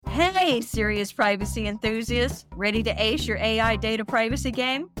Hey, serious privacy enthusiasts, ready to ace your AI data privacy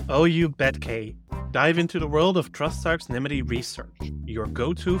game? Oh, you bet, Kay. Dive into the world of TrustArc's Nimity Research, your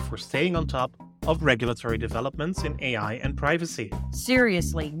go-to for staying on top of regulatory developments in AI and privacy.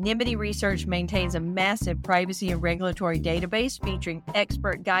 Seriously, Nimity Research maintains a massive privacy and regulatory database featuring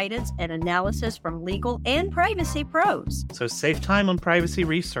expert guidance and analysis from legal and privacy pros. So save time on privacy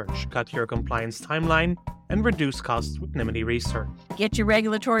research, cut your compliance timeline, and reduce costs with Nimity Research. Get your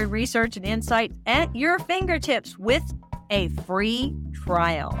regulatory research and insights at your fingertips with a free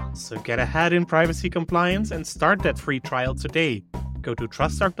trial. So get ahead in privacy compliance and start that free trial today. Go to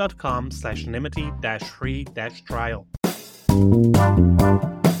trustarc.com/nimity-free-trial.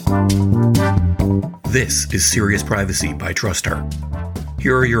 This is Serious Privacy by TrustArc.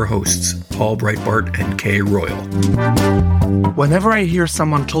 Here are your hosts, Paul Breitbart and Kay Royal. Whenever I hear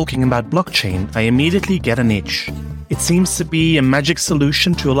someone talking about blockchain, I immediately get an itch. It seems to be a magic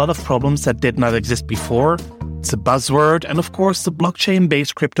solution to a lot of problems that did not exist before. It's a buzzword, and of course, the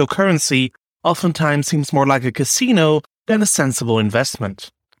blockchain-based cryptocurrency oftentimes seems more like a casino than a sensible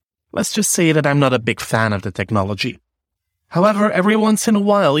investment. Let's just say that I'm not a big fan of the technology. However, every once in a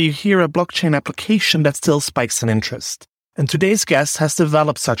while, you hear a blockchain application that still spikes an interest. And today's guest has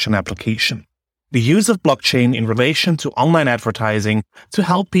developed such an application. The use of blockchain in relation to online advertising to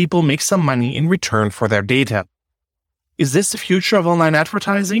help people make some money in return for their data. Is this the future of online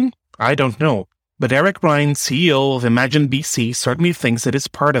advertising? I don't know. But Eric Ryan, CEO of Imagine BC, certainly thinks it is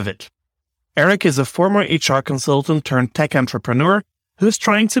part of it. Eric is a former HR consultant turned tech entrepreneur who is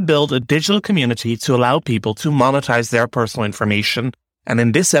trying to build a digital community to allow people to monetize their personal information. And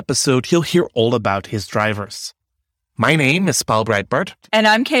in this episode, you'll hear all about his drivers. My name is Paul Breitbart. And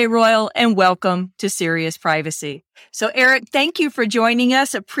I'm Kay Royal, and welcome to Serious Privacy. So, Eric, thank you for joining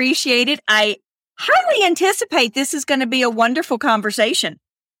us. Appreciate it. I highly anticipate this is going to be a wonderful conversation.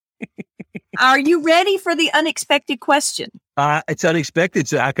 Are you ready for the unexpected question? It's unexpected,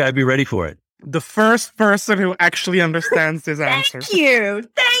 so I gotta be ready for it. The first person who actually understands this answer.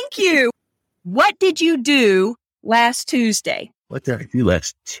 Thank you. What did you do last Tuesday? What did I do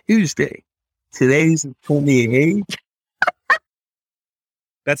last Tuesday? Today's 28th.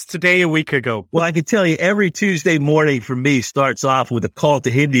 That's today a week ago. Well, I can tell you every Tuesday morning for me starts off with a call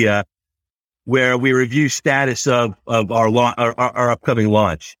to India where we review status of our upcoming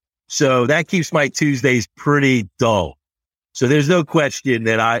launch. So that keeps my Tuesdays pretty dull. So there's no question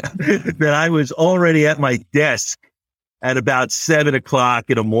that I was already at my desk at about 7 o'clock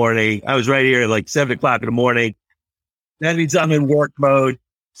in the morning. I was right here at like 7 o'clock in the morning. That means I'm in work mode.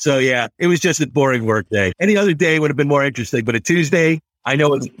 So yeah, it was just a boring work day. Any other day would have been more interesting, but a Tuesday, I know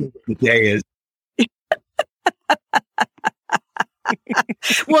what the day is.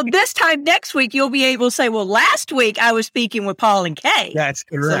 Well, this time next week, you'll be able to say, well, last week I was speaking with Paul and Kay. That's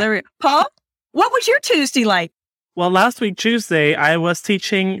correct. So Paul, what was your Tuesday like? Well, last week, Tuesday, I was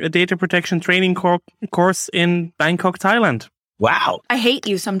teaching a data protection training course in Bangkok, Thailand. Wow. I hate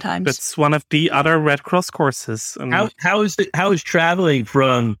you sometimes. It's one of the other Red Cross courses. How is traveling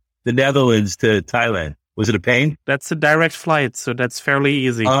from the Netherlands to Thailand? Was it a pain? That's a direct flight, so that's fairly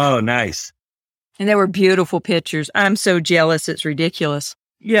easy. Oh, nice. And there were beautiful pictures. I'm so jealous. It's ridiculous.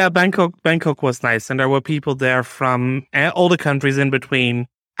 Yeah, Bangkok was nice. And there were people there from all the countries in between,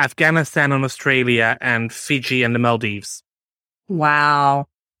 Afghanistan and Australia and Fiji and the Maldives. Wow.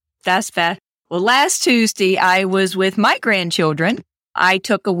 That's fast. Well, last Tuesday, I was with my grandchildren. I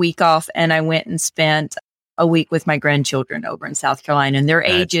took a week off and I went and spent a week with my grandchildren over in South Carolina, and their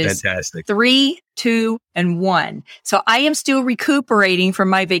ages fantastic. 3, 2, and 1. So I am still recuperating from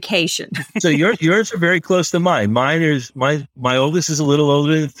my vacation. So yours are very close to mine. Mine is my oldest is a little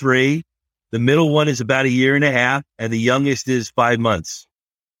older than 3. The middle one is about 1.5 years, and the youngest is 5 months.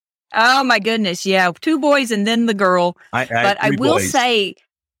 Oh my goodness. Yeah. 2 boys and then the girl. But I will say,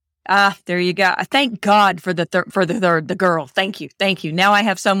 there you go. Thank God for the girl. Thank you. Now I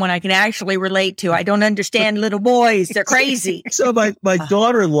have someone I can actually relate to. I don't understand little boys. They're crazy. So my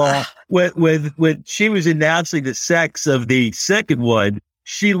daughter-in-law, when she was announcing the sex of the second one,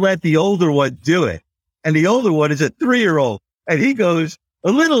 she let the older one do it. And the older one is a 3-year-old. And he goes,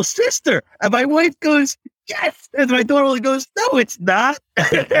 a little sister. And my wife goes, yes. And my daughter goes, no, it's not.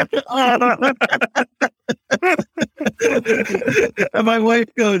 And my wife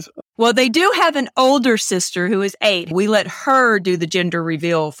goes, well, they do have an older sister who is 8. We let her do the gender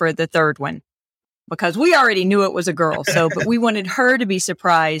reveal for the third one because we already knew it was a girl. But we wanted her to be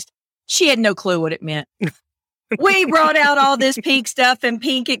surprised. She had no clue what it meant. We brought out all this pink stuff and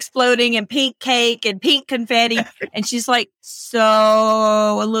pink exploding and pink cake and pink confetti. And she's like,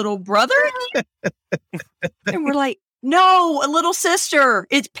 so a little brother? And we're like, No, a little sister.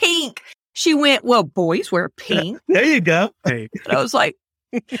 It's pink. She went, well, boys wear pink. There you go. Hey. And I was like,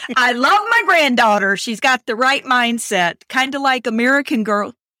 I love my granddaughter. She's got the right mindset. Kind of like American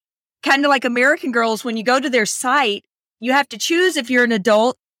Girls. When you go to their site, you have to choose if you're an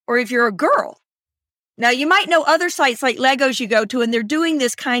adult or if you're a girl. Now, you might know other sites like Legos you go to, and they're doing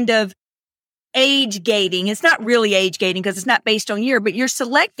this kind of age gating. It's not really age gating because it's not based on year, but you're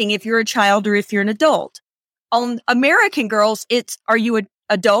selecting if you're a child or if you're an adult. On American Girls, it's, are you an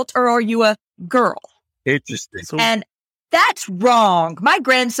adult or are you a girl? Interesting. And that's wrong. My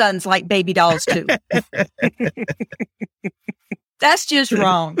grandsons like baby dolls too. That's just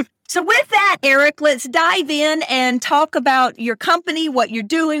wrong. So with that, Eric, let's dive in and talk about your company, what you're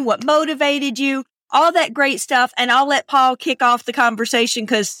doing, what motivated you, all that great stuff. And I'll let Paul kick off the conversation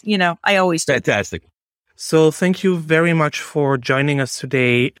because, I always do. Fantastic. So thank you very much for joining us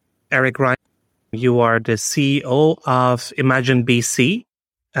today, Eric Ryan. You are the CEO of Imagine BC.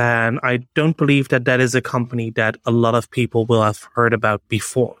 And I don't believe that is a company that a lot of people will have heard about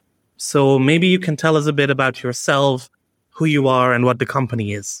before. So maybe you can tell us a bit about yourself, who you are, and what the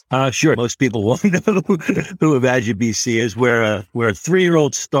company is. Sure. Most people won't know who Imagine BC is. We're a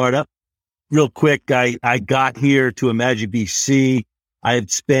 3-year-old startup. Real quick, I got here to Imagine BC. I had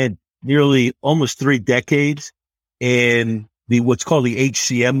spent nearly almost 3 decades in what's called the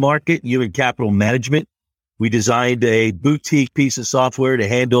HCM market, human capital management. We designed a boutique piece of software to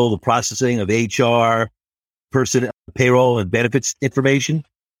handle the processing of HR, personnel, payroll, and benefits information.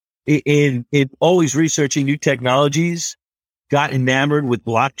 In always researching new technologies, got enamored with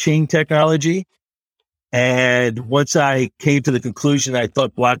blockchain technology. And once I came to the conclusion I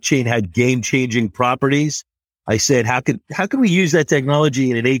thought blockchain had game-changing properties, I said, how can we use that technology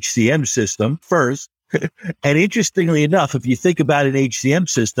in an HCM system first? And interestingly enough, if you think about an HCM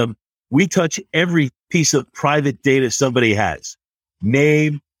system, we touch every piece of private data somebody has.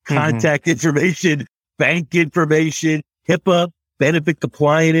 Name, contact information, bank information, HIPAA, benefit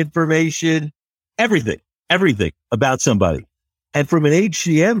compliant information, everything about somebody. And from an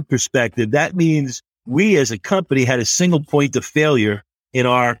HCM perspective, that means we as a company had a single point of failure in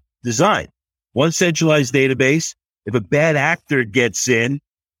our design. One centralized database. If a bad actor gets in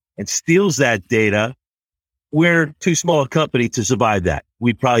and steals that data, we're too small a company to survive that.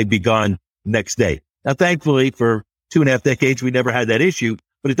 We'd probably be gone next day. Now, thankfully, for 2.5 decades, we never had that issue,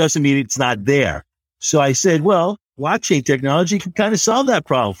 but it doesn't mean it's not there. So I said, well, blockchain technology can kind of solve that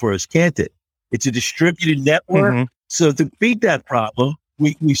problem for us, can't it? It's a distributed network. Mm-hmm. So to beat that problem,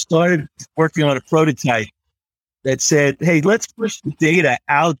 we started working on a prototype that said, hey, let's push the data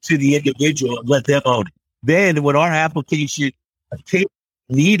out to the individual and let them own it. Then when our application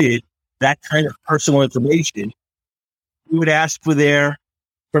needed that kind of personal information, we would ask for their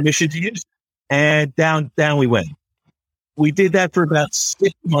permission to use it. And down we went. We did that for about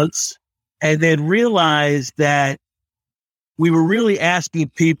 6 months and then realized that we were really asking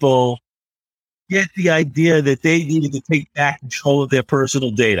people get the idea that they needed to take back control of their personal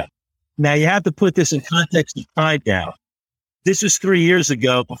data. Now, you have to put this in context of time now. This was 3 years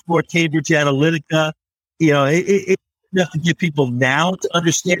ago, before Cambridge Analytica. It enough to get people now to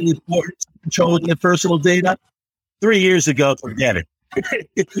understand the importance of controlling their personal data. 3 years ago, forget it.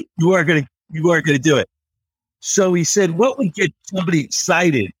 You weren't going to do it. So he said, what would get somebody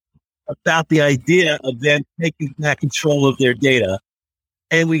excited about the idea of them taking back control of their data?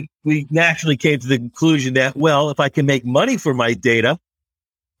 And we naturally came to the conclusion that, well, if I can make money for my data,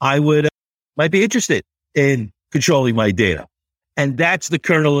 I might be interested in controlling my data. And that's the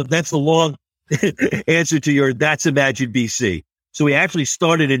kernel. That's the long answer to that's Imagine BC. So we actually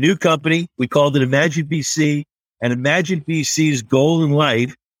started a new company. We called it Imagine BC. And Imagine BC's goal in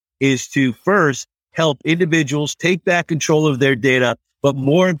life is to first help individuals take back control of their data, but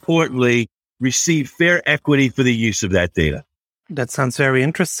more importantly, receive fair equity for the use of that data. That sounds very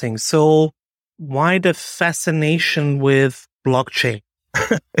interesting. So why the fascination with blockchain?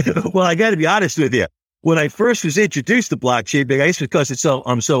 Well, I got to be honest with you. When I first was introduced to blockchain, I guess because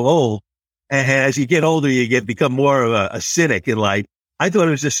I'm so old, and as you get older, you become more of a cynic in life. I thought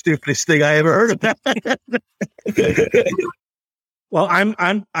it was the stupidest thing I ever heard about. Well,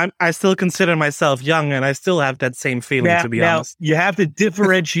 I still consider myself young, and I still have that same feeling, to be honest. You have to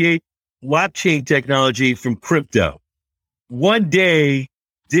differentiate blockchain technology from crypto. One day,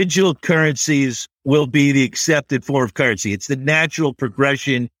 digital currencies will be the accepted form of currency. It's the natural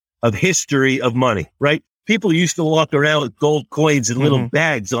progression of history of money, right? People used to walk around with gold coins and little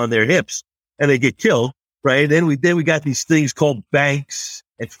bags on their hips, and they get killed, right? Then we got these things called banks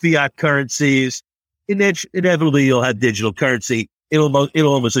and fiat currencies. Inevitably, you'll have digital currency. It'll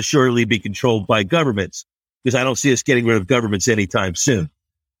almost assuredly be controlled by governments. because I don't see us getting rid of governments anytime soon.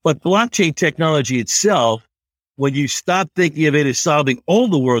 But blockchain technology itself, when you stop thinking of it as solving all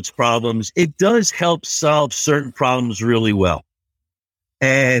the world's problems, it does help solve certain problems really well.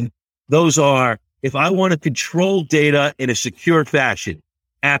 And those are, if I want to control data in a secure fashion,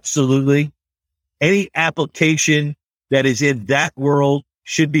 absolutely. Any application that is in that world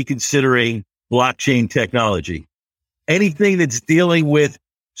should be considering blockchain technology. Anything that's dealing with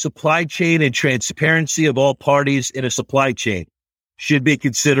supply chain and transparency of all parties in a supply chain should be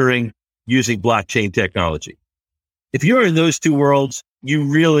considering using blockchain technology. If you're in those two worlds, you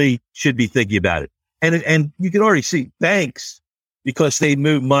really should be thinking about it. And you can already see banks, because they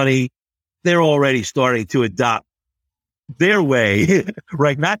move money, they're already starting to adopt their way,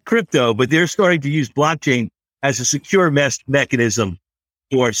 right? Not crypto, but they're starting to use blockchain as a secure mechanism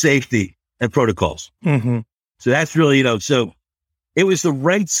for safety and protocols. Mm-hmm. So that's really, so it was the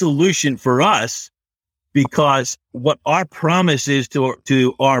right solution for us, because what our promise is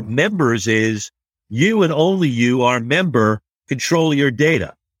to our members is you and only you, our member, control your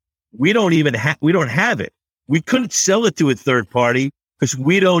data. We don't have it. We couldn't sell it to a third party because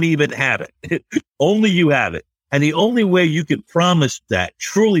we don't even have it. Only you have it. And the only way you can promise that,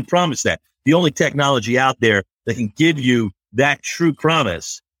 truly promise that, the only technology out there that can give you that true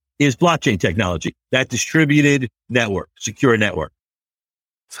promise is blockchain technology, that distributed network, secure network.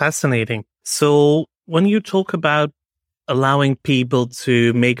 Fascinating. So when you talk about allowing people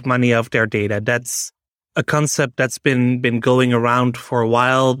to make money off their data, that's a concept that's been going around for a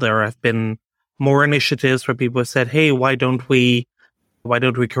while. There have been more initiatives where people have said, hey, why don't we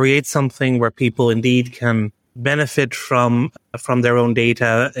create something where people indeed can benefit from their own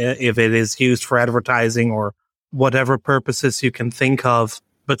data if it is used for advertising or whatever purposes you can think of.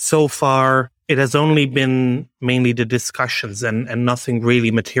 But so far, it has only been mainly the discussions and nothing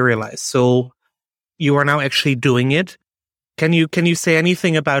really materialized. So you are now actually doing it. Can you say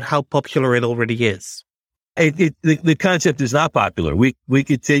anything about how popular it already is? The concept is not popular. We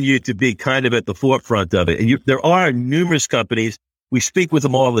continue to be kind of at the forefront of it. And there are numerous companies, we speak with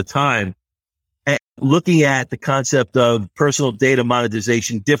them all the time, and looking at the concept of personal data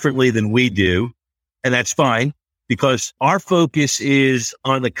monetization differently than we do. And that's fine, because our focus is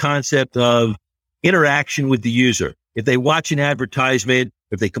on the concept of interaction with the user. If they watch an advertisement,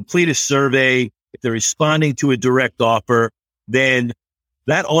 if they complete a survey, if they're responding to a direct offer, then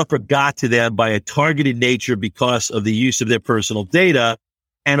that offer got to them by a targeted nature because of the use of their personal data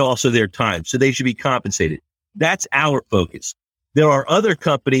and also their time. So they should be compensated. That's our focus. There are other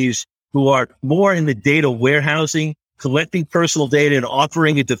companies who are more in the data warehousing, collecting personal data and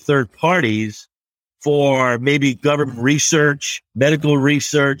offering it to third parties for maybe government research, medical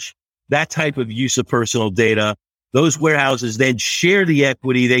research, that type of use of personal data. Those warehouses then share the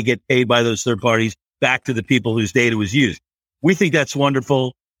equity they get paid by those third parties back to the people whose data was used. We think that's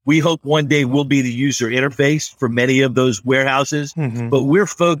wonderful. We hope one day we'll be the user interface for many of those warehouses, but we're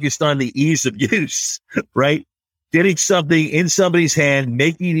focused on the ease of use, right? Getting something in somebody's hand,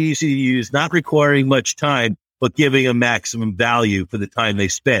 making it easy to use, not requiring much time, but giving a maximum value for the time they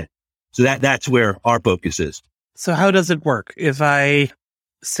spend. So that's where our focus is. So how does it work? If I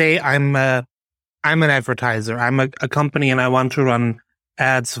say I'm an advertiser, I'm a company and I want to run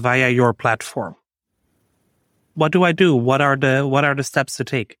ads via your platform, what do I do? What are the steps to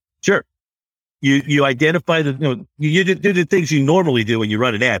take? Sure. You identify you do the things you normally do when you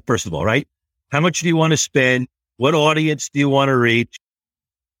run an ad, first of all, right? How much do you want to spend? What audience do you want to reach?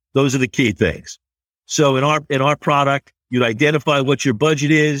 Those are the key things. So in our product, you'd identify what your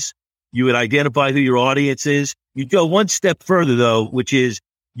budget is. You would identify who your audience is. You'd go one step further though, which is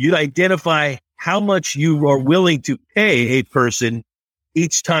you'd identify how much you are willing to pay a person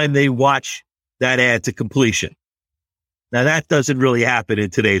each time they watch that ad to completion. Now, that doesn't really happen in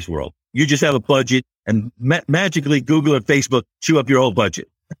today's world. You just have a budget and magically Google and Facebook chew up your whole budget.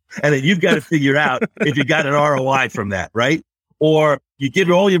 And then you've got to figure out if you got an ROI from that, right? Or you give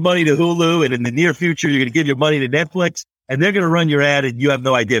all your money to Hulu, and in the near future, you're going to give your money to Netflix, and they're going to run your ad, and you have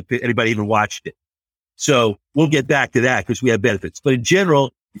no idea if anybody even watched it. So we'll get back to that because we have benefits. But in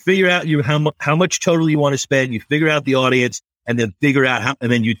general, you figure out how much total you want to spend. You figure out the audience, and then figure out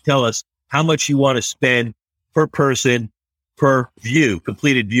and then you tell us how much you want to spend per person, per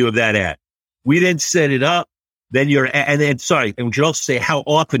completed view of that ad. We then set it up. And we should also say, how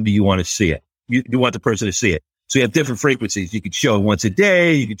often do you want to see it? You want the person to see it. So you have different frequencies. You could show it once a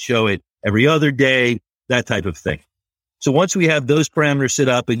day. You could show it every other day, that type of thing. So once we have those parameters set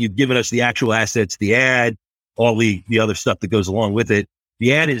up and you've given us the actual assets, the ad, all the other stuff that goes along with it,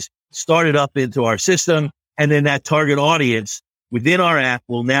 the ad is started up into our system. And then that target audience within our app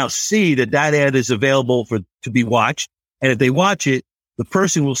will now see that ad is available for to be watched. And if they watch it, the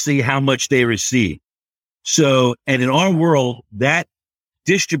person will see how much they receive. So, and in our world, that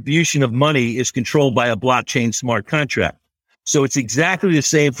distribution of money is controlled by a blockchain smart contract. So it's exactly the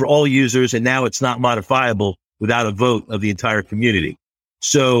same for all users. And now it's not modifiable without a vote of the entire community.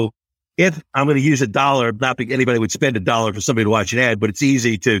 So if I'm going to use $1, not that anybody would spend $1 for somebody to watch an ad, but it's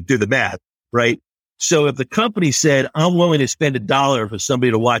easy to do the math, right? So if the company said, I'm willing to spend $1 for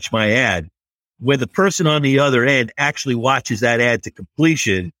somebody to watch my ad, when the person on the other end actually watches that ad to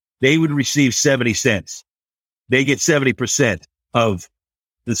completion, they would receive 70 cents. They get 70% of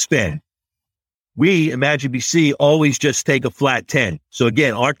the spend. We, Imagine BC, always just take a flat 10. So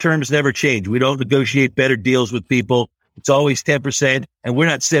again, our terms never change. We don't negotiate better deals with people. It's always 10%, and we're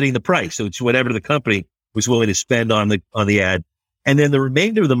not setting the price. So it's whatever the company was willing to spend on the ad. And then the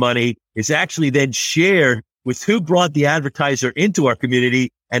remainder of the money is actually then shared with who brought the advertiser into our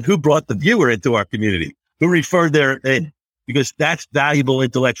community and who brought the viewer into our community, who referred their in, because that's valuable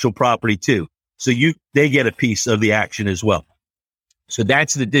intellectual property too. So they get a piece of the action as well. So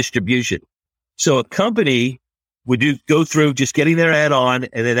that's the distribution. So a company would go through just getting their ad on,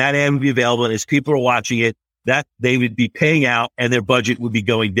 and then that ad would be available. And as people are watching it, that they would be paying out and their budget would be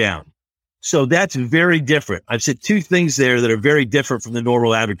going down. So that's very different. I've said two things there that are very different from the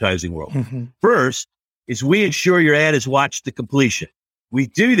normal advertising world. Mm-hmm. First is we ensure your ad is watched to completion. We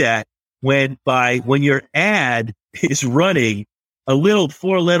do that when your ad is running a little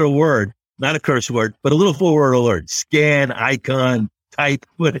 4-letter word, not a curse word, but a little 4-word word, scan, icon, type,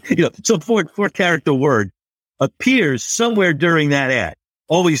 some 4-character word appears somewhere during that ad,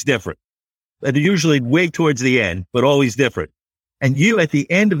 always different. And usually way towards the end, but always different. And you, at the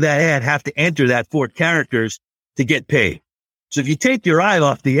end of that ad, have to enter that 4 characters to get paid. So if you take your eye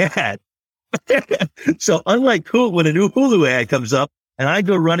off the ad, so unlike when a new Hulu ad comes up and I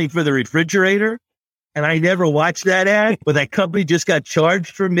go running for the refrigerator and I never watch that ad, but that company just got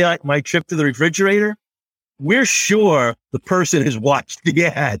charged for my trip to the refrigerator, we're sure the person has watched the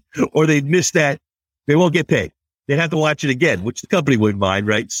ad or they've missed that. They won't get paid. They'd have to watch it again, which the company wouldn't mind,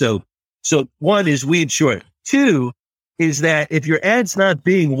 right? So one is we ensure it. 2 is that if your ad's not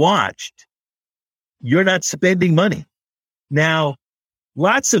being watched, you're not spending money. Now,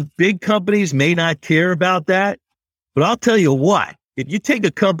 lots of big companies may not care about that, but I'll tell you what, if you take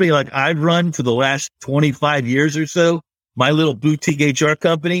a company like I've run for the last 25 years or so, my little boutique HR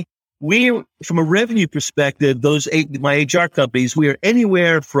company, from a revenue perspective, my HR companies, we are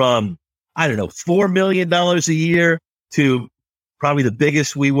anywhere from, $4 million a year to probably the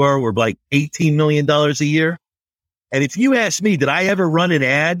biggest we're like $18 million a year. And if you ask me, did I ever run an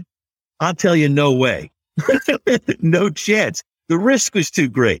ad? I'll tell you, no way. No chance. The risk was too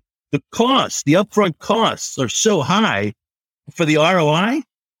great. The upfront costs are so high for the ROI.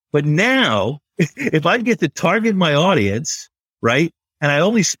 But now, if I get to target my audience, right, and I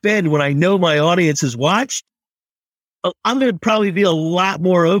only spend when I know my audience has watched, I'm going to probably be a lot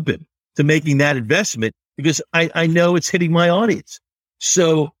more open to making that investment because I know it's hitting my audience.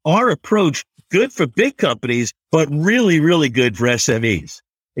 So our approach, good for big companies, but really, really good for SMEs.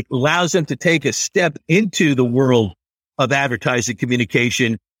 It allows them to take a step into the world of advertising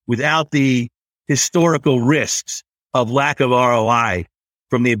communication without the historical risks of lack of ROI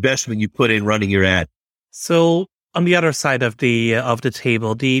from the investment you put in running your ad. So on the other side of the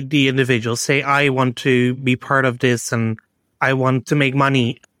table, the individuals say, I want to be part of this and I want to make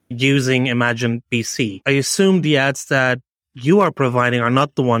money using Imagine BC. I assume the ads that you are providing are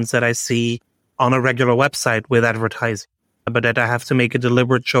not the ones that I see on a regular website with advertising, but that I have to make a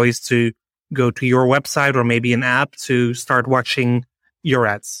deliberate choice to go to your website or maybe an app to start watching your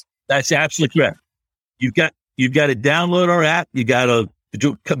ads. That's absolutely correct. You've got to download our app. You got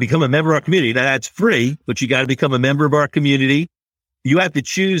to become a member of our community. Now that's free, but you got to become a member of our community. You have to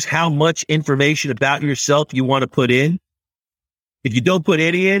choose how much information about yourself you want to put in. If you don't put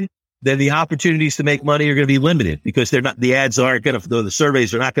any in, then the opportunities to make money are going to be limited because the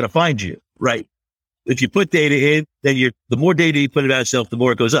surveys are not going to find you, right? If you put data in, then the more data you put about yourself, the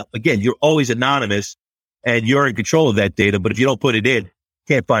more it goes up. Again, you're always anonymous and you're in control of that data, but if you don't put it in,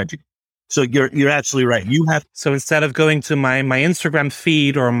 can't find you. So you're absolutely right. So instead of going to my Instagram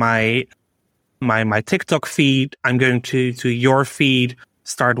feed or my TikTok feed, I'm going to your feed,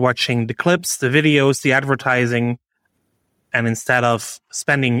 start watching the clips, the videos, the advertising. And instead of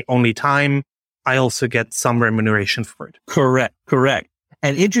spending only time, I also get some remuneration for it. Correct.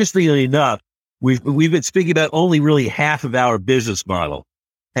 And interestingly enough, we've been speaking about only really half of our business model.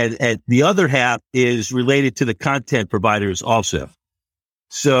 And the other half is related to the content providers also.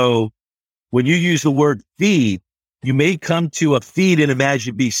 So when you use the word feed, you may come to a feed in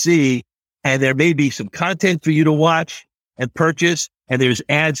Imagine BC And there may be some content for you to watch and purchase, and there's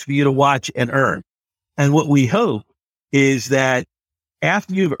ads for you to watch and earn. And what we hope is that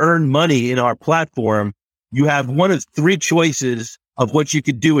after you've earned money in our platform, you have one of three choices of what you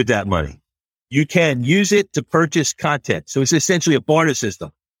could do with that money. You can use it to purchase content. So it's essentially a barter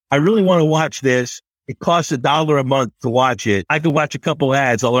system. I really want to watch this. It costs $1 a month to watch it. I can watch a couple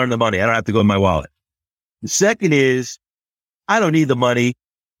ads. I'll earn the money. I don't have to go in my wallet. The second is, I don't need the money.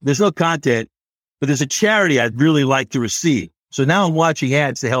 There's no content, but there's a charity I'd really like to receive. So now I'm watching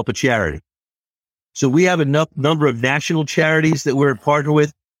ads to help a charity. So we have a number of national charities that we're partnered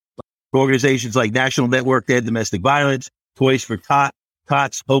with, organizations like National Network to End Domestic Violence, Toys for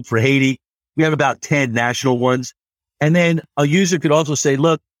Tots, Hope for Haiti. We have about 10 national ones. And then a user could also say,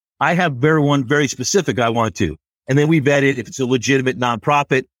 look, I have one very specific I want to. And then we vet it. If it's a legitimate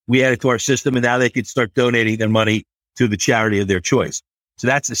nonprofit, we add it to our system, and now they can start donating their money to the charity of their choice. So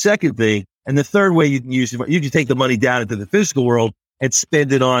that's the second thing. And the third way you can use it, you can take the money down into the physical world and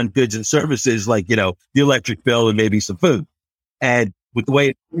spend it on goods and services like, the electric bill and maybe some food. And with the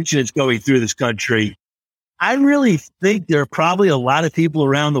way inflation is going through this country, I really think there are probably a lot of people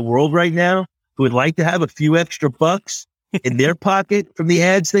around the world right now who would like to have a few extra bucks in their pocket from the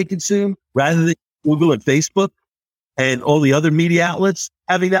ads they consume rather than Google and Facebook and all the other media outlets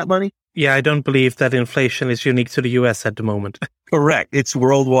having that money. Yeah, I don't believe that inflation is unique to the US at the moment. Correct. It's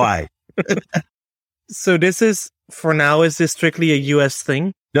worldwide. So this is, for now, is this strictly a US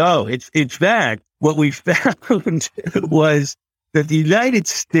thing? No, it's in fact, what we found was that the United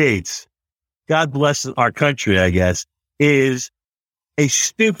States, God bless our country, I guess, is a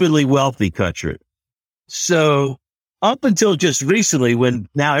stupidly wealthy country. So up until just recently, when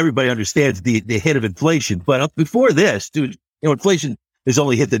now everybody understands the hit of inflation, but up before this, inflation has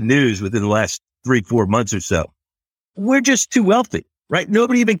only hit the news within the last 3-4 months or so. We're just too wealthy, right?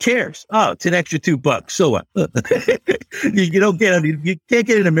 Nobody even cares. Oh, it's an extra $2. So what? You can't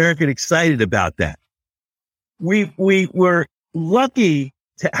get an American excited about that. We were lucky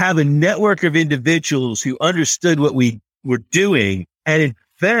to have a network of individuals who understood what we were doing. And in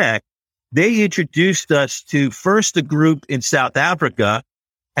fact, they introduced us to first a group in South Africa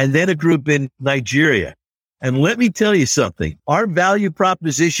and then a group in Nigeria. And let me tell you something, our value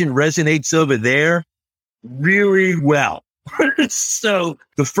proposition resonates over there really well. So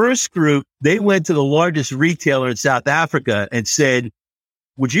the first group, they went to the largest retailer in South Africa and said,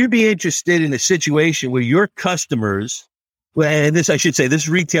 would you be interested in a situation where your customers, and this, I should say, this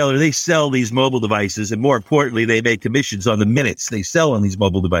retailer, they sell these mobile devices, and more importantly, they make commissions on the minutes they sell on these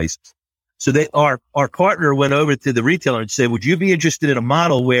mobile devices. So our partner went over to the retailer and said, would you be interested in a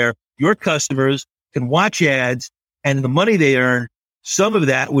model where your customers can watch ads and the money they earn, some of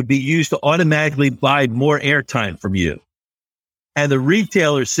that would be used to automatically buy more airtime from you? And the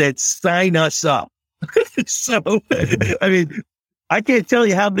retailer said, sign us up. So, I mean, I can't tell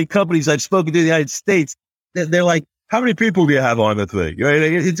you how many companies I've spoken to in the United States. They're like, how many people do you have on the thing? Right?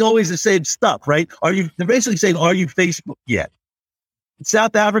 It's always the same stuff, right? They're basically saying, are you Facebook yet? In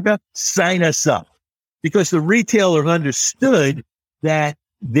South Africa, sign us up. Because the retailer understood that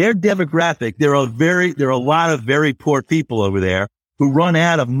their demographic, there are a lot of very poor people over there who run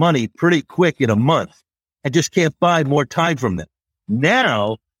out of money pretty quick in a month and just can't buy more time from them.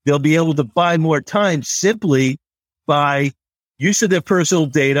 Now they'll be able to buy more time simply by use of their personal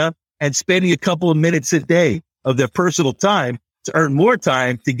data and spending a couple of minutes a day of their personal time to earn more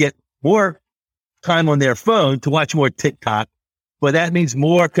time, to get more time on their phone, to watch more TikTok. But that means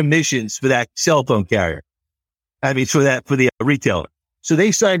more commissions for that cell phone carrier. For the retailer. So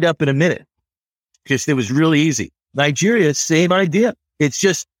they signed up in a minute because it was really easy. Nigeria, same idea. It's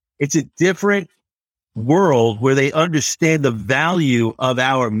a different world where they understand the value of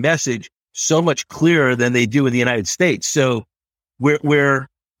our message so much clearer than they do in the United States. So we're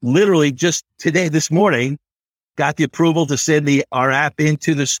literally just this morning, got the approval to send our app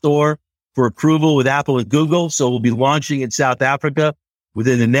into the store for approval with Apple and Google. So we'll be launching in South Africa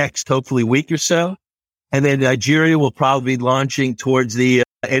within the next, hopefully, week or so. And then Nigeria will probably be launching towards the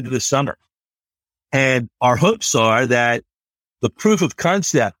end of the summer. And our hopes are that the proof of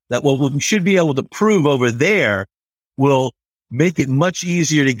concept that what we should be able to prove over there will make it much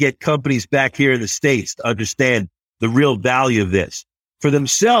easier to get companies back here in the States to understand the real value of this for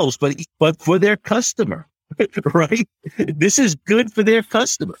themselves, but for their customer, right? This is good for their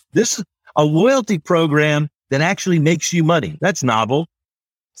customer. This is a loyalty program that actually makes you money. That's novel.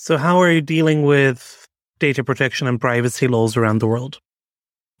 So how are you dealing with data protection and privacy laws around the world?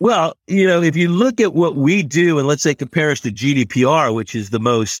 Well, if you look at what we do and let's say compare us to GDPR, which is the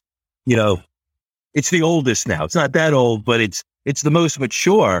most, it's the oldest now. It's not that old, but it's the most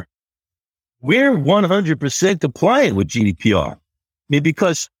mature. we're 100% compliant with GDPR. I mean,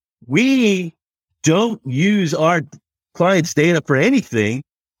 because we don't use our clients' data for anything.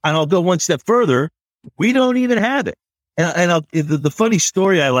 And I'll go one step further. We don't even have it. And the funny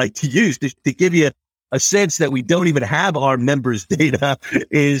story I like to use to give you a sense that we don't even have our members' data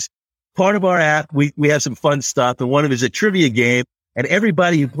is part of our app. We have some fun stuff, and one of it is a trivia game. And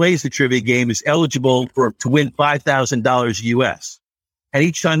everybody who plays the trivia game is eligible to win $5,000 US. And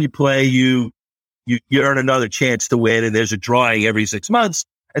each time you play, you earn another chance to win. And there's a drawing every 6 months,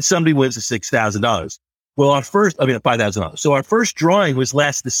 and somebody wins the $6,000. Well, $5,000. So our first drawing was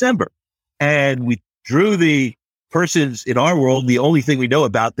last December, and we drew the persons in our world. The only thing we know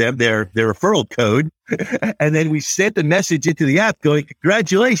about them, their referral code. And then we sent a message into the app going,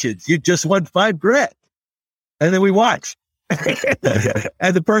 "Congratulations, you just won $5,000. And then we watched.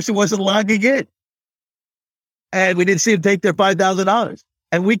 And the person wasn't logging in. And we didn't see them take their $5,000.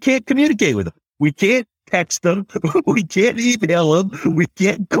 And we can't communicate with them. We can't text them. We can't email them. We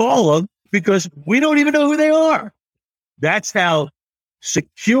can't call them because we don't even know who they are. That's how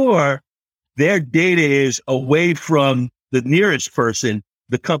secure their data is away from the nearest person,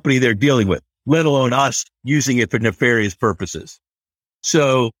 the company they're dealing with, let alone us using it for nefarious purposes.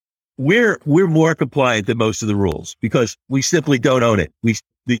 So we're more compliant than most of the rules because we simply don't own it.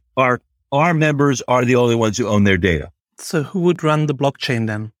 Our members are the only ones who own their data. So who would run the blockchain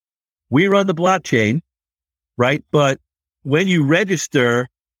then? We run the blockchain, right? But when you register,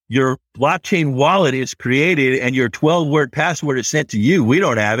 your blockchain wallet is created and your 12-word password is sent to you. We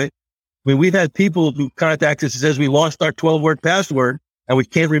don't have it. I mean, we've had people who contact us and says we lost our 12-word password and we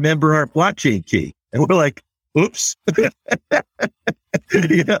can't remember our blockchain key. And we're like, oops.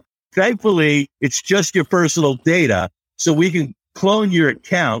 Thankfully, it's just your personal data. So we can clone your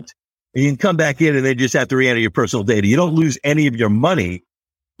account and you can come back in and then just have to re-enter your personal data. You don't lose any of your money,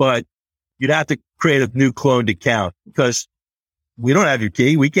 but you'd have to create a new cloned account because we don't have your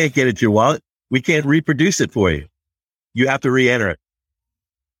key. We can't get it to your wallet. We can't reproduce it for you. You have to re-enter it.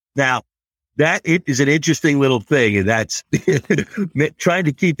 Now, that it is an interesting little thing, and that's trying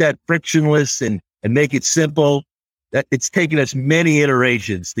to keep that frictionless and make it simple. That it's taken us many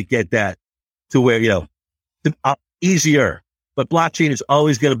iterations to get that to where, easier. But blockchain is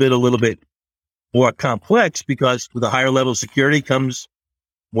always going to be a little bit more complex because with a higher level of security comes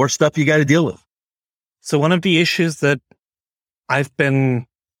more stuff you got to deal with. So one of the issues that I've been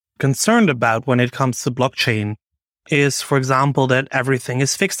concerned about when it comes to blockchain is, for example, that everything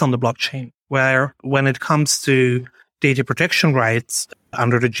is fixed on the blockchain, where when it comes to data protection rights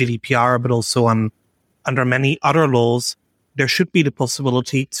under the GDPR, but also under many other laws, there should be the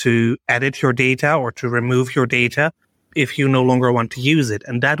possibility to edit your data or to remove your data if you no longer want to use it.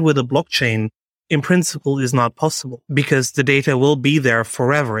 And that with a blockchain, in principle, is not possible because the data will be there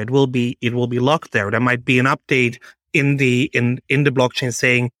forever. It will be locked there. There might be an update in the blockchain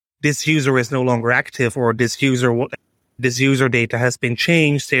saying this user is no longer active, or this user data has been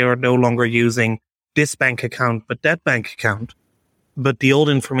changed. They are no longer using this bank account, but that bank account. But the old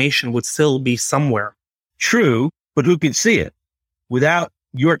information would still be somewhere. True, but who can see it? Without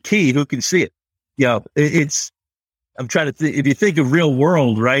your key, who can see it? I'm trying to think, if you think of real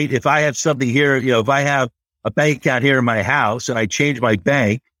world, right? If I have something here, if I have a bank account here in my house and I change my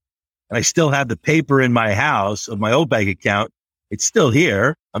bank and I still have the paper in my house of my old bank account, it's still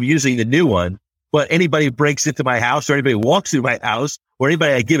here. I'm using the new one, but anybody who breaks into my house or anybody who walks through my house or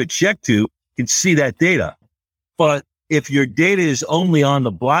anybody I give a check to can see that data. But if your data is only on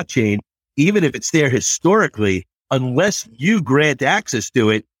the blockchain, even if it's there historically, unless you grant access to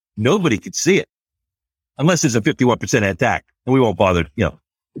it, nobody can see it. Unless there's a 51% attack, and we won't bother,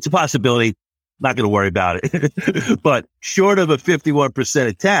 it's a possibility, not going to worry about it. But short of a 51%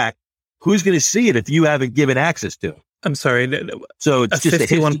 attack, who's going to see it if you haven't given access to it? I'm sorry. So it's a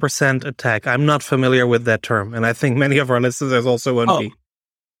just 51% attack. I'm not familiar with that term, and I think many of our listeners also won't be.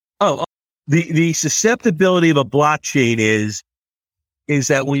 The susceptibility of a blockchain is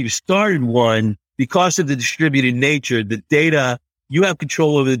that when you started one, because of the distributed nature, the data, you have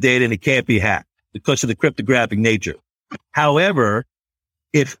control over the data and it can't be hacked because of the cryptographic nature. However,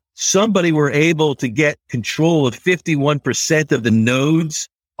 if somebody were able to get control of 51% of the nodes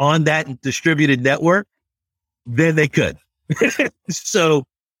on that distributed network, then they could. So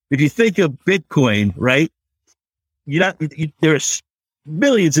if you think of Bitcoin, right, there's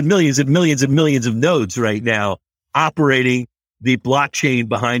millions and millions and millions and millions of nodes right now operating the blockchain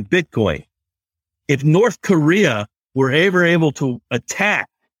behind Bitcoin. If North Korea were ever able to attack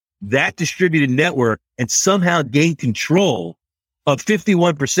that distributed network and somehow gain control of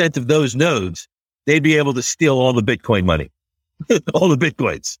 51% of those nodes, they'd be able to steal all the Bitcoin money, all the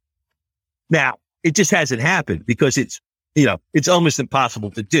Bitcoins. Now, it just hasn't happened because it's almost impossible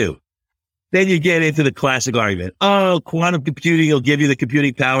to do. Then you get into the classic argument. Oh, quantum computing will give you the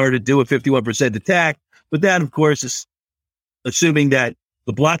computing power to do a 51% attack. But that, of course, is assuming that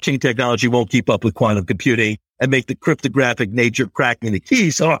the blockchain technology won't keep up with quantum computing and make the cryptographic nature cracking the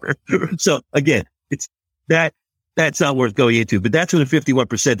keys hard. So again, that's not worth going into, but that's what a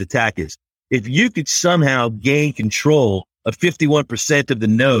 51% attack is. If you could somehow gain control of 51% of the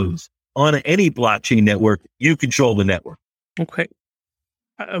nodes on any blockchain network, you control the network. Okay.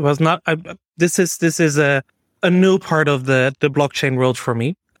 This is a new part of the blockchain world for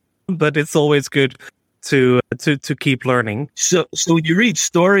me, but it's always good to keep learning. So when you read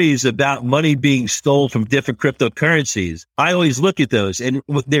stories about money being stolen from different cryptocurrencies, I always look at those, and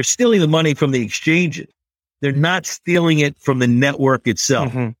they're stealing the money from the exchanges. They're not stealing it from the network itself.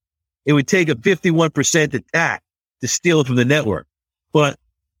 Mm-hmm. It would take a 51% attack to steal it from the network. But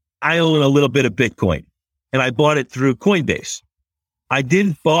I own a little bit of Bitcoin, and I bought it through Coinbase. I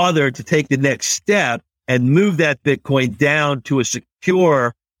didn't bother to take the next step and move that Bitcoin down to a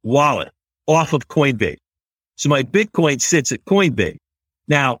secure wallet off of Coinbase. So my Bitcoin sits at Coinbase.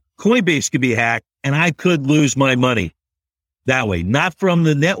 Now, Coinbase could be hacked, and I could lose my money that way, not from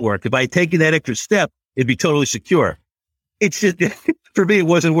the network. If I had taken that extra step, it'd be totally secure. It's just, for me, it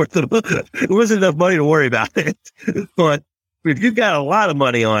wasn't worth it. It wasn't enough money to worry about it. But if you've got a lot of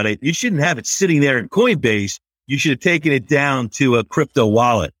money on it, you shouldn't have it sitting there in Coinbase. You should have taken it down to a crypto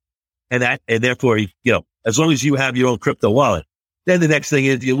wallet. And therefore, as long as you have your own crypto wallet, then the next thing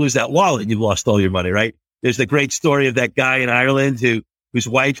is you lose that wallet and you've lost all your money, right? There's the great story of that guy in Ireland whose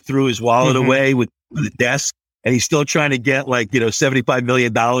wife threw his wallet away with the desk, and he's still trying to get $75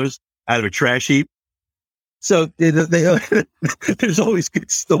 million out of a trash heap. So there's always good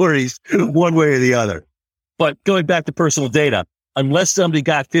stories one way or the other. But going back to personal data, unless somebody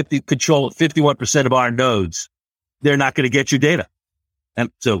got control of 51% of our nodes, they're not going to get your data.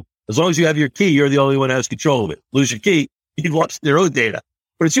 And so as long as you have your key, you're the only one who has control of it. Lose your key, you've lost their own data.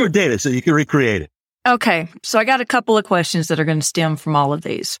 But it's your data, so you can recreate it. Okay, so I got a couple of questions that are going to stem from all of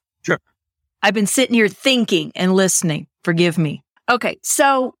these. Sure. I've been sitting here thinking and listening. Forgive me. Okay,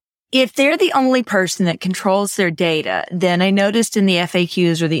 so if they're the only person that controls their data, then I noticed in the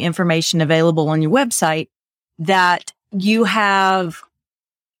FAQs or the information available on your website that you have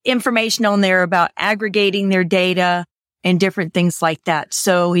information on there about aggregating their data and different things like that.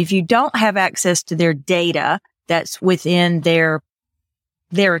 So if you don't have access to their data that's within their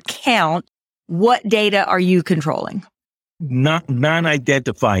account, what data are you controlling?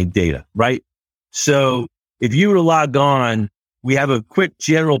 Non-identifying data, right? So if you were to log on, we have a quick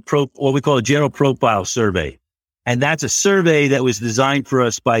what we call a general profile survey. And that's a survey that was designed for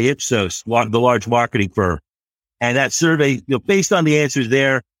us by Ipsos, the large marketing firm. And that survey, based on the answers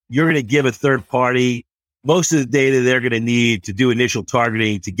there, you're going to give a third party most of the data they're going to need to do initial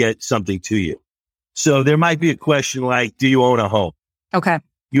targeting to get something to you. So there might be a question like, do you own a home? Okay.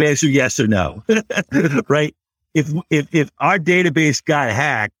 You answer yes or no, right? If our database got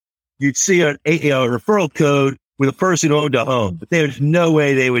hacked, you'd see a referral code with a person who owned a home, but there's no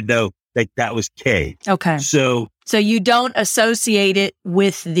way they would know that was Kay. Okay. So you don't associate it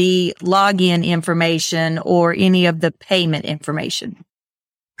with the login information or any of the payment information.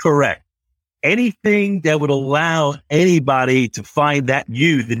 Correct. Anything that would allow anybody to find the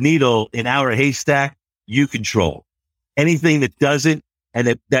needle in our haystack, you control. Anything that doesn't,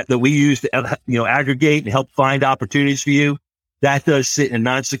 and that we use to aggregate and help find opportunities for you, that does sit in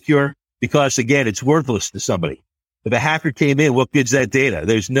non-secure because, again, it's worthless to somebody. If a hacker came in, what good's that data?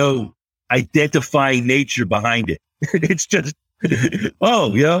 There's no identifying nature behind it. It's just, I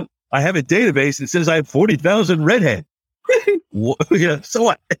have a database that says I have 40,000 redhead. So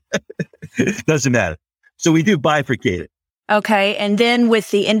what? Doesn't matter. So we do bifurcate it. Okay. And then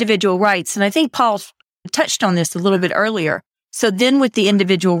with the individual rights, and I think Paul touched on this a little bit earlier. So then with the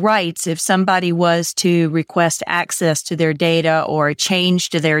individual rights, if somebody was to request access to their data or a change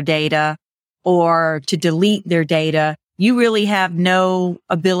to their data or to delete their data, you really have no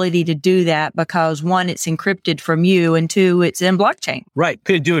ability to do that because one, it's encrypted from you, and two, it's in blockchain. Right.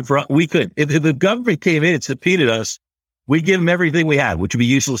 Couldn't do it we could. If the government came in and subpoenaed us, we'd give them everything we had, which would be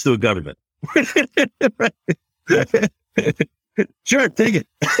useless to a government. Sure, take it.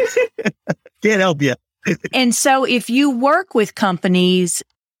 Can't help you. And so if you work with companies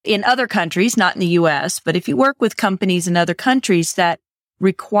in other countries, not in the US, but if you work with companies in other countries that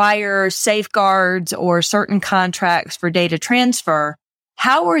require safeguards or certain contracts for data transfer,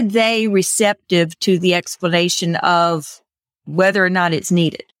 how are they receptive to the explanation of whether or not it's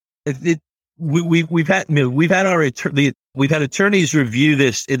needed? We've had the We've had attorneys review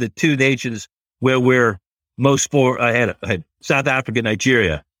this in the two nations where we're most for ahead, South Africa,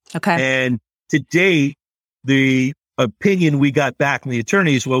 Nigeria. Okay. And to date, the opinion we got back from the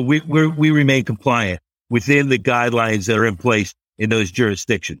attorneys, well, we remain compliant within the guidelines that are in place in those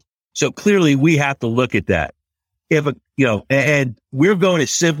jurisdictions. So clearly we have to look at that. And we're going to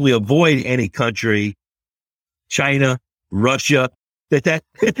simply avoid any country, China, Russia, that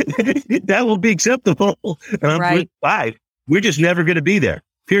will be acceptable. And I'm Right. fine. We're just never going to be there,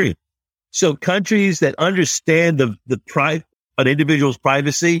 period. So countries that understand an individual's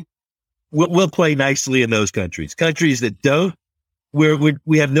privacy will play nicely in those countries. Countries that don't,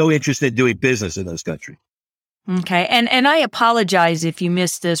 we have no interest in doing business in those countries. Okay. And I apologize if I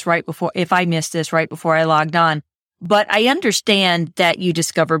missed this right before I logged on. But I understand that you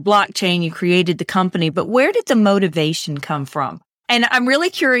discovered blockchain, you created the company, but where did the motivation come from? And I'm really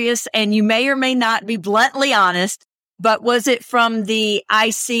curious, and you may or may not be bluntly honest, but was it from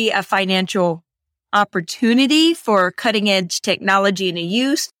I see a financial opportunity for cutting edge technology and a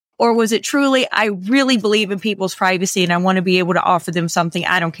use? Or was it truly, I really believe in people's privacy and I want to be able to offer them something.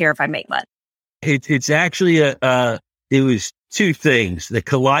 I don't care if I make money. It's actually it was two things that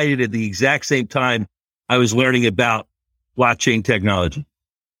collided at the exact same time I was learning about blockchain technology.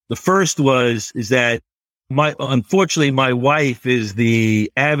 The first is that unfortunately my wife is the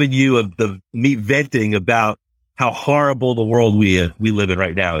avenue of me venting about how horrible the world we live in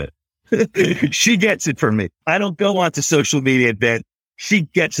right now is. She gets it from me. I don't go onto social media and vent. She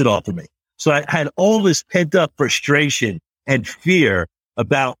gets it all from me. So I had all this pent up frustration and fear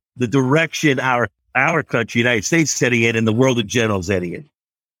about the direction our country, United States, is heading in and the world in general is heading in.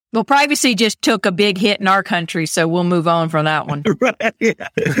 Well, privacy just took a big hit in our country, so we'll move on from that one. Right, yeah.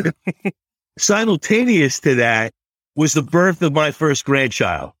 Simultaneous to that was the birth of my first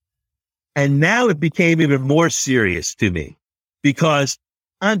grandchild. And now it became even more serious to me because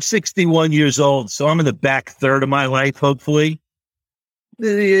I'm 61 years old, so I'm in the back third of my life, hopefully.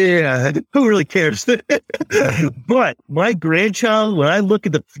 Yeah, who really cares? But my grandchild, when I look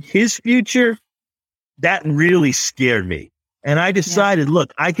at his future, that really scared me. And I decided,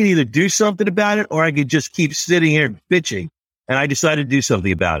 look, I can either do something about it or I could just keep sitting here bitching. And I decided to do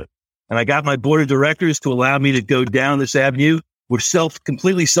something about it. And I got my board of directors to allow me to go down this avenue. We're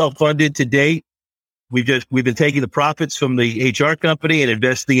completely self-funded to date. We've been taking the profits from the HR company and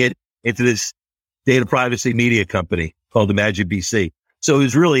investing it into this data privacy media company called Imagine BC. So it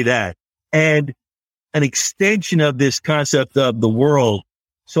was really that. And an extension of this concept of the world.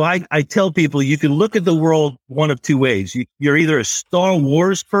 So I tell people you can look at the world one of two ways. You're either a Star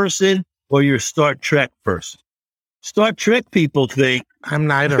Wars person or you're a Star Trek person. Star Trek people think I'm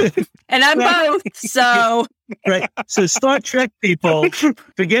neither. And I'm both. So, right. So Star Trek people,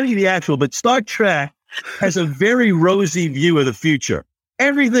 forgetting the actual, but Star Trek has a very rosy view of the future.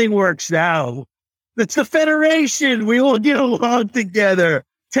 Everything works out. It's the Federation. We all get along together.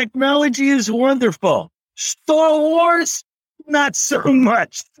 Technology is wonderful. Star Wars, not so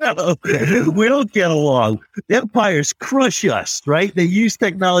much. So we don't get along. Empires crush us, right? They use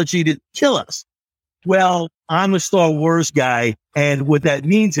technology to kill us. Well, I'm a Star Wars guy. And what that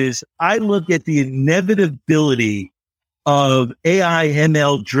means is I look at the inevitability of AI,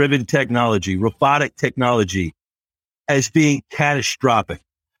 ML driven technology, robotic technology as being catastrophic.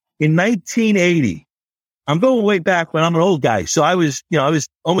 In 1980, I'm going way back when I'm an old guy. So I was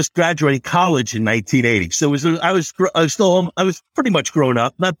almost graduating college in 1980. So I was pretty much grown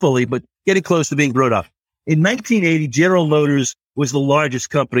up, not fully, but getting close to being grown up. In 1980, General Motors was the largest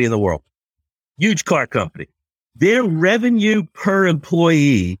company in the world. Huge car company. Their revenue per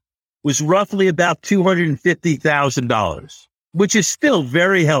employee was roughly about $250,000, which is still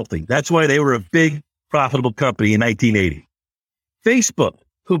very healthy. That's why they were a big, profitable company in 1980. Facebook,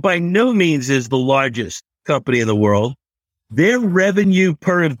 who by no means is the largest company in the world, their revenue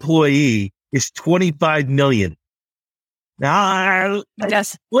per employee is $25 million. Now,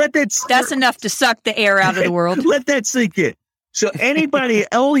 that's enough to suck the air out of the world. Let that sink in. So anybody,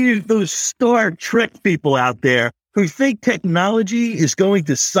 all you those Star Trek people out there who think technology is going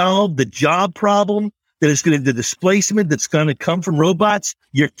to solve the job problem, the displacement that's going to come from robots,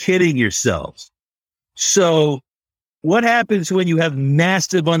 you're kidding yourselves. So what happens when you have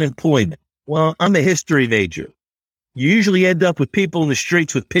massive unemployment? Well, I'm a history major. You usually end up with people in the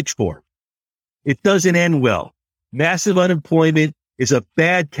streets with pitchforks. It doesn't end well. Massive unemployment is a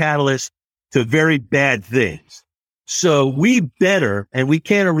bad catalyst to very bad things. So we better, and we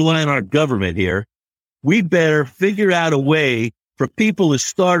can't rely on our government here, we better figure out a way for people to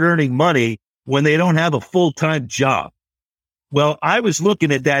start earning money when they don't have a full-time job. Well, I was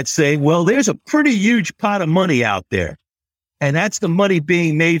looking at that saying, well, there's a pretty huge pot of money out there. And that's the money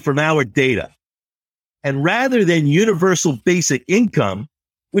being made from our data. And rather than universal basic income,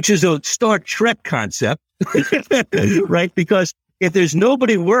 which is a Star Trek concept, right? Because if there's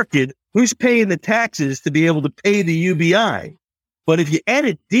nobody working, who's paying the taxes to be able to pay the UBI? But if you add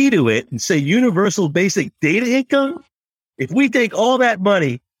a D to it and say universal basic data income, if we take all that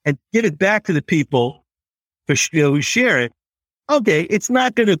money and give it back to the people who share it, okay, it's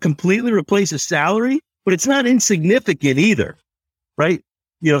not going to completely replace a salary, but it's not insignificant either, right?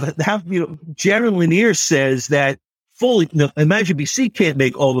 Jaron Lanier says that Imagine BC can't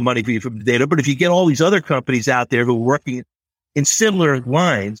make all the money for you from the data, but if you get all these other companies out there who are working in similar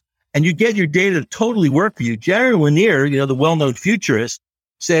lines and you get your data to totally work for you, Jaron Lanier, the well-known futurist,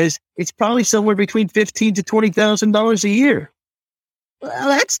 says it's probably somewhere between $15,000 to $20,000 a year. Well,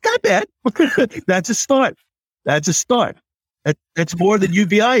 that's not bad. That's a start. That's more than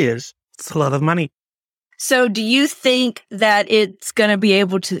UBI is. It's a lot of money. So do you think that it's going to be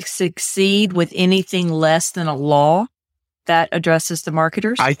able to succeed with anything less than a law that addresses the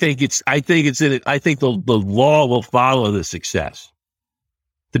marketers? I think the law will follow the success,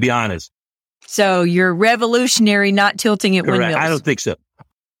 to be honest. So you're revolutionary, not tilting at Correct. windmills. I don't think so.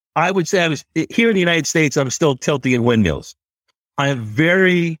 I would say here in the United States, I'm still tilting at windmills. I am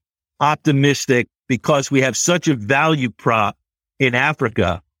very optimistic because we have such a value prop in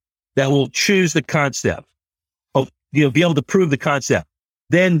Africa that will choose the concept. Be able to prove the concept.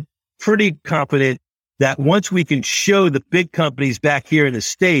 Then pretty confident that once we can show the big companies back here in the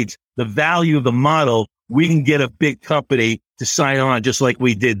States the value of the model, we can get a big company to sign on just like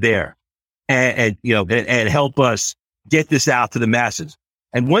we did there and help us get this out to the masses.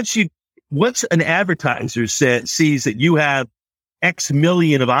 And once an advertiser sees that you have X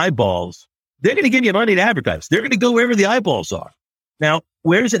million of eyeballs, they're going to give you money to advertise. They're going to go wherever the eyeballs are. Now,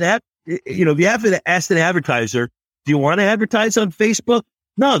 where's an app? If you have to ask an advertiser, do you want to advertise on Facebook?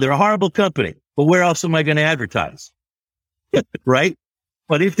 No, they're a horrible company. But where else am I going to advertise? Right?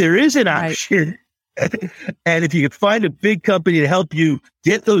 But if there is an option, and if you can find a big company to help you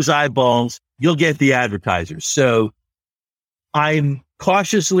get those eyeballs, you'll get the advertisers. So I'm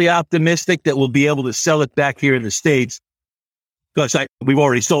cautiously optimistic that we'll be able to sell it back here in the States because we've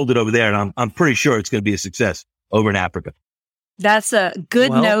already sold it over there, and I'm pretty sure it's going to be a success over in Africa. That's a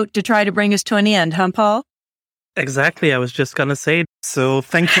good note to try to bring us to an end, huh, Paul? Exactly. I was just going to say. So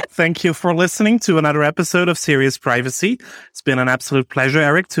thank you for listening to another episode of Serious Privacy. It's been an absolute pleasure,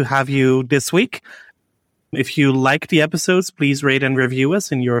 Eric, to have you this week. If you like the episodes, please rate and review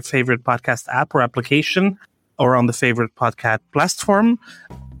us in your favorite podcast app or application or on the favorite podcast platform.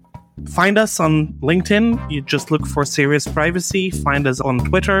 Find us on LinkedIn. You just look for Serious Privacy. Find us on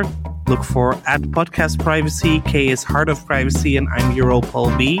Twitter. Look for @podcastprivacy. K is Heart of Privacy, and I'm your old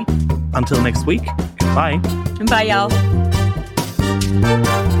Paul B. Until next week, goodbye. Bye, y'all.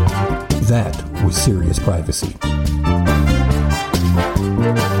 That was Serious Privacy.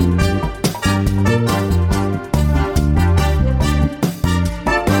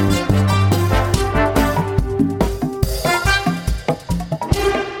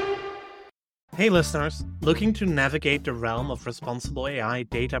 Hey listeners, looking to navigate the realm of responsible AI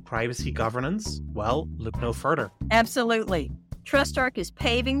data privacy governance? Well, look no further. Absolutely. TrustArc is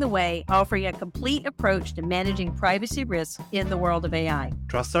paving the way, offering a complete approach to managing privacy risks in the world of AI.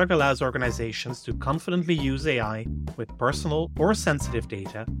 TrustArc allows organizations to confidently use AI with personal or sensitive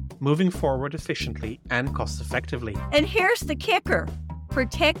data, moving forward efficiently and cost-effectively. And here's the kicker.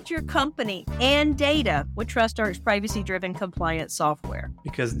 Protect your company and data with TrustArc's privacy-driven compliance software.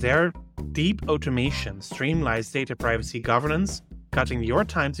 Because their deep automation streamlines data privacy governance, cutting your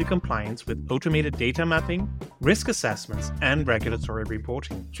time to compliance with automated data mapping, risk assessments, and regulatory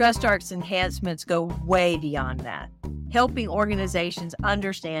reporting. TrustArc's enhancements go way beyond that, helping organizations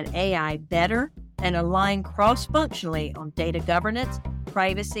understand AI better and align cross-functionally on data governance,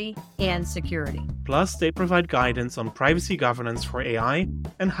 privacy, and security. Plus, they provide guidance on privacy governance for AI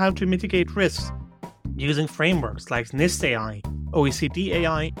and how to mitigate risks using frameworks like NIST AI, OECD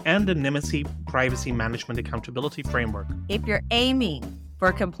AI, and the Nymity Privacy Management Accountability Framework. If you're aiming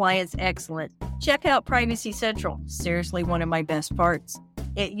for compliance excellence, check out Privacy Central. Seriously, one of my best parts.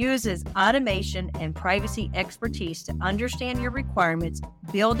 It uses automation and privacy expertise to understand your requirements,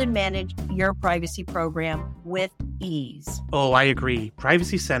 build and manage your privacy program with ease. Oh, I agree.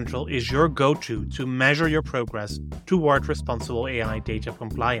 Privacy Central is your go-to to measure your progress toward responsible AI data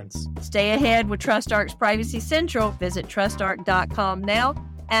compliance. Stay ahead with TrustArc's Privacy Central. Visit trustarc.com now.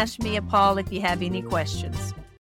 Ask me and Paul if you have any questions.